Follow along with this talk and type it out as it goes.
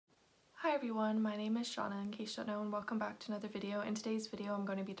Hi everyone, my name is Shauna, in case you don't know, and welcome back to another video. In today's video I'm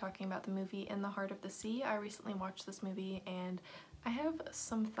going to be talking about the movie In the Heart of the Sea. I recently watched this movie and I have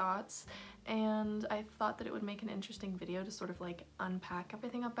some thoughts, and I thought that it would make an interesting video to sort of like unpack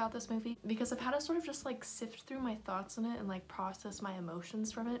everything about this movie, because I've had to sort of just like sift through my thoughts on it and like process my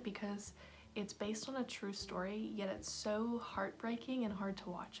emotions from it, because it's based on a true story, yet it's so heartbreaking and hard to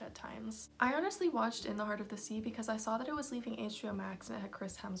watch at times. I honestly watched In the Heart of the Sea because I saw that it was leaving HBO Max and it had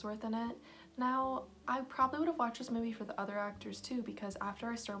Chris Hemsworth in it. Now, I probably would have watched this movie for the other actors too, because after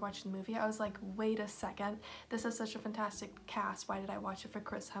I started watching the movie, I was like, wait a second, this is such a fantastic cast. Why did I watch it for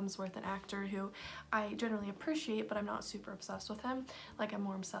Chris Hemsworth, an actor who I generally appreciate, but I'm not super obsessed with him. Like, I'm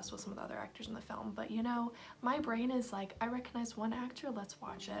more obsessed with some of the other actors in the film. But you know, my brain is like, I recognize one actor, let's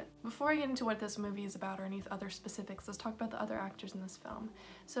watch it. Before I get into what this movie is about or any other specifics, let's talk about the other actors in this film.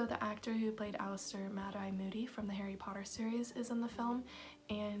 So the actor who played Alistair Mad-Eye Moody from the Harry Potter series is in the film,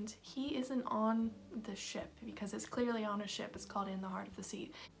 and he isn't on the ship because it's clearly on a ship. It's called In the Heart of the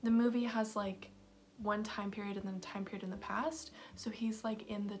Sea. The movie has like one time period and then a time period in the past, so he's like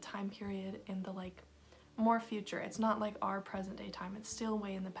in the time period in the like more future. It's not like our present day time, it's still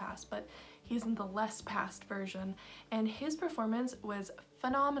way in the past, but he's in the less past version, and his performance was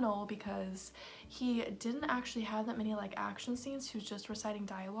phenomenal because he didn't actually have that many like action scenes. He was just reciting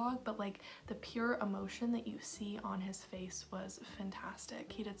dialogue, but like the pure emotion that you see on his face was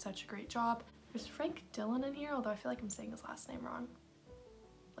fantastic. He did such a great job. There's Frank Dillon in here, although I feel like I'm saying his last name wrong.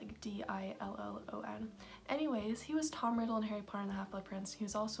 Like D-I-L-L-O-N. Anyways, he was Tom Riddle in Harry Potter and the Half-Blood Prince. He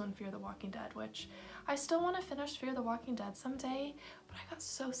was also in Fear the Walking Dead, which I still want to finish Fear the Walking Dead someday, but I got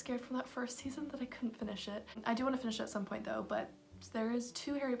so scared from that first season that I couldn't finish it. I do want to finish it at some point though, but there is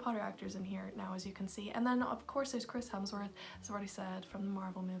 2 Harry Potter actors in here now, as you can see. And then of course there's Chris Hemsworth, as I've already said, from the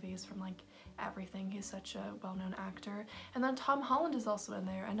Marvel movies, from like everything. He's such a well-known actor. And then Tom Holland is also in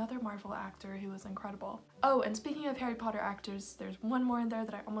there, another Marvel actor who was incredible. Oh, and speaking of Harry Potter actors, there's one more in there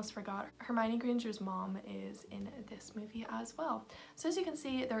that I almost forgot. Hermione Granger's mom is in this movie as well. So as you can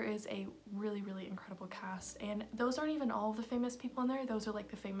see, there is a really, really incredible cast, and those aren't even all of the famous people in there. Those are like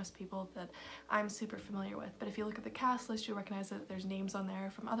the famous people that I'm super familiar with. But if you look at the cast list, you'll recognize that there's names on there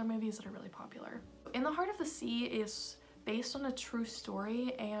from other movies that are really popular. In the Heart of the Sea is based on a true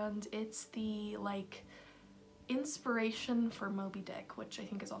story, and it's the like inspiration for Moby Dick, which I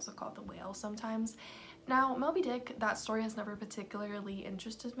think is also called The Whale sometimes. Now, Moby Dick, that story has never particularly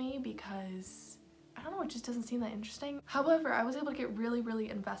interested me because I don't know, it just doesn't seem that interesting. However, I was able to get really,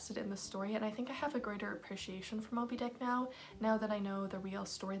 really invested in the story, and I think I have a greater appreciation for Moby Dick now that I know the real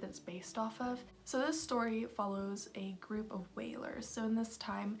story that it's based off of. So this story follows a group of whalers. So in this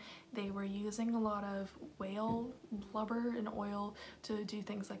time, they were using a lot of whale blubber and oil to do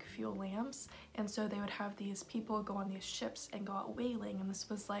things like fuel lamps, and so they would have these people go on these ships and go out whaling, and this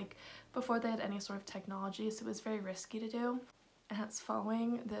was like before they had any sort of technology, so it was very risky to do. And it's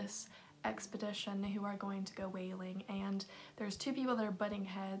following this expedition who are going to go whaling, and there's 2 people that are butting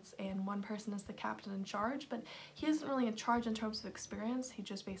heads, and one person is the captain in charge, but he isn't really in charge in terms of experience. He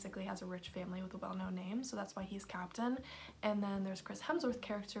just basically has a rich family with a well-known name, so that's why he's captain. And then there's Chris Hemsworth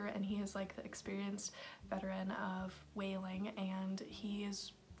character, and he is like the experienced veteran of whaling, and he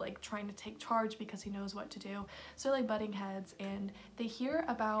is like trying to take charge because he knows what to do. So like butting heads, and they hear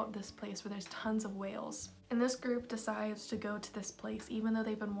about this place where there's tons of whales. And this group decides to go to this place even though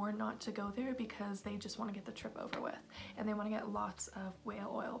they've been warned not to go there, because they just want to get the trip over with and they want to get lots of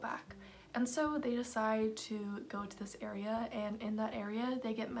whale oil back. And so they decide to go to this area, and in that area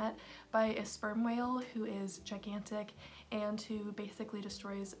they get met by a sperm whale who is gigantic and who basically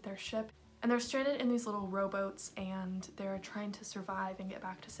destroys their ship. And they're stranded in these little rowboats, and they're trying to survive and get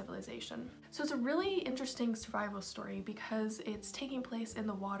back to civilization. So it's a really interesting survival story because it's taking place in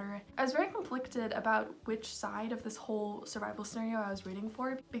the water. I was very conflicted about which side of this whole survival scenario I was rooting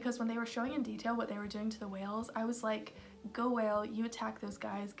for, because when they were showing in detail what they were doing to the whales, I was like, go whale, you attack those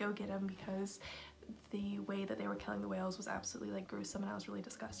guys, go get them, because the way that they were killing the whales was absolutely like gruesome, and I was really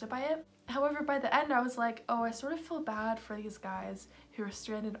disgusted by it. However, by the end I was like, oh, I sort of feel bad for these guys who are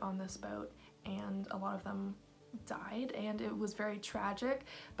stranded on this boat, and a lot of them died, and it was very tragic.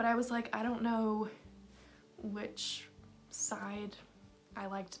 But I was like, I don't know which side I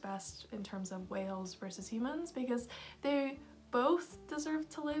liked best in terms of whales versus humans, because they both deserve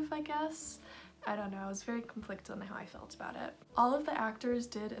to live, I guess. I don't know, I was very conflicted on how I felt about it. All of the actors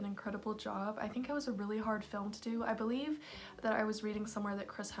did an incredible job. I think it was a really hard film to do. I believe that I was reading somewhere that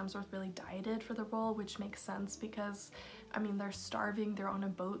Chris Hemsworth really dieted for the role, which makes sense because, I mean, they're starving, they're on a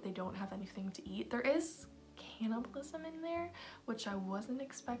boat, they don't have anything to eat. There is cannibalism in there, which I wasn't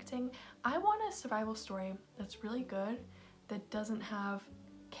expecting. I want a survival story that's really good, that doesn't have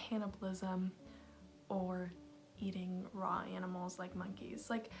cannibalism or eating raw animals like monkeys.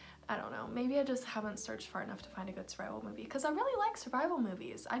 Like, I don't know, maybe I just haven't searched far enough to find a good survival movie, because I really like survival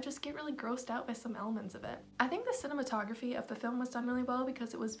movies. I just get really grossed out by some elements of it. I think the cinematography of the film was done really well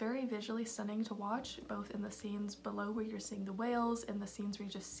because it was very visually stunning to watch, both in the scenes below where you're seeing the whales and the scenes where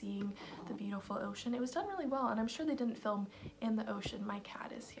you're just seeing the beautiful ocean. It was done really well, and I'm sure they didn't film in the ocean. My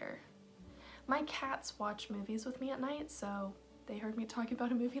cat is here. My cats watch movies with me at night, so they heard me talking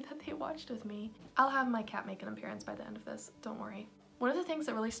about a movie that they watched with me. I'll have my cat make an appearance by the end of this, don't worry. One of the things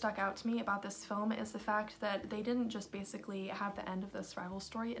that really stuck out to me about this film is the fact that they didn't just basically have the end of the survival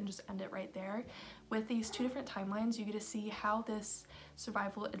story and just end it right there. With these two different timelines, you get to see how this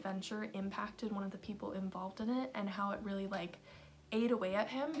survival adventure impacted one of the people involved in it and how it really like ate away at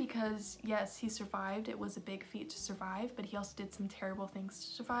him, because yes, he survived. It was a big feat to survive, but he also did some terrible things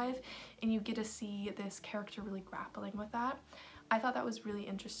to survive, and you get to see this character really grappling with that. I thought that was really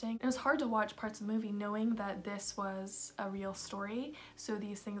interesting. It was hard to watch parts of the movie knowing that this was a real story, so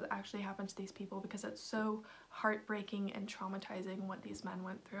these things actually happened to these people, because it's so heartbreaking and traumatizing what these men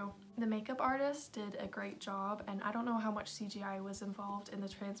went through. The makeup artist did a great job, and I don't know how much CGI was involved in the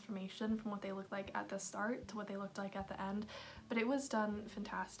transformation from what they looked like at the start to what they looked like at the end, but it was done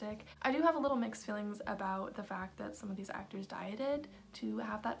fantastic. I do have a little mixed feelings about the fact that some of these actors dieted to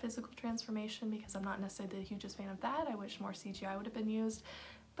have that physical transformation, because I'm not necessarily the hugest fan of that. I wish more CGI would have been used.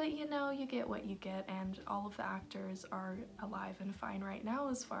 But you know, you get what you get, and all of the actors are alive and fine right now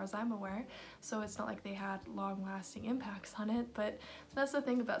as far as I'm aware, so it's not like they had long-lasting impacts on it. But that's the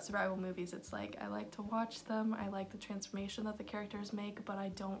thing about survival movies. It's like, I like to watch them, I like the transformation that the characters make, but I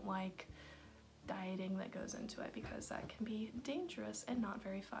don't like dieting that goes into it, because that can be dangerous and not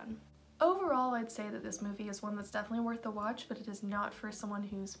very fun. Overall, I'd say that this movie is one that's definitely worth the watch, but it is not for someone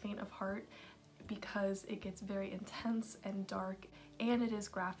who's faint of heart, because it gets very intense and dark, and it is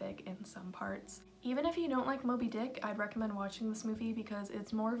graphic in some parts. Even if you don't like Moby Dick, I'd recommend watching this movie, because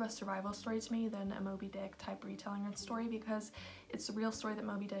it's more of a survival story to me than a Moby Dick type retelling of the story, because it's the real story that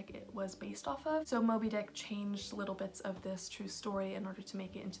Moby Dick was based off of. So Moby Dick changed little bits of this true story in order to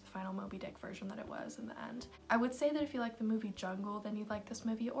make it into the final Moby Dick version that it was in the end. I would say that if you like the movie Jungle, then you'd like this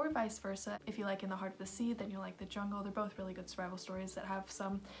movie, or vice versa. If you like In the Heart of the Sea, then you'll like The Jungle. They're both really good survival stories that have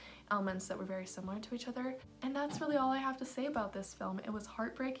some elements that were very similar to each other. And that's really all I have to say about this film. It was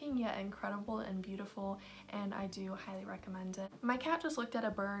heartbreaking yet incredible and beautiful, and I do highly recommend it. My cat just looked at a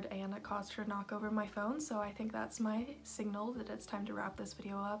bird and it caused her to knock over my phone, so I think that's my signal that it's time to wrap this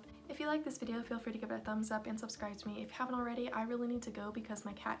video up. If you like this video, feel free to give it a thumbs up and subscribe to me. If you haven't already, I really need to go because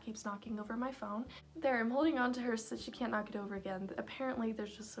my cat keeps knocking over my phone. There, I'm holding on to her so she can't knock it over again. Apparently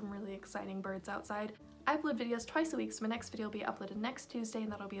there's just some really exciting birds outside. I upload videos twice a week, so my next video will be uploaded next Tuesday,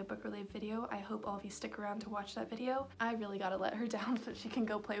 and that'll be a book-related video. I hope all of you stick around to watch that video. I really gotta let her down so she can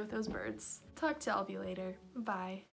go play with those birds. Talk to all of you later. Bye.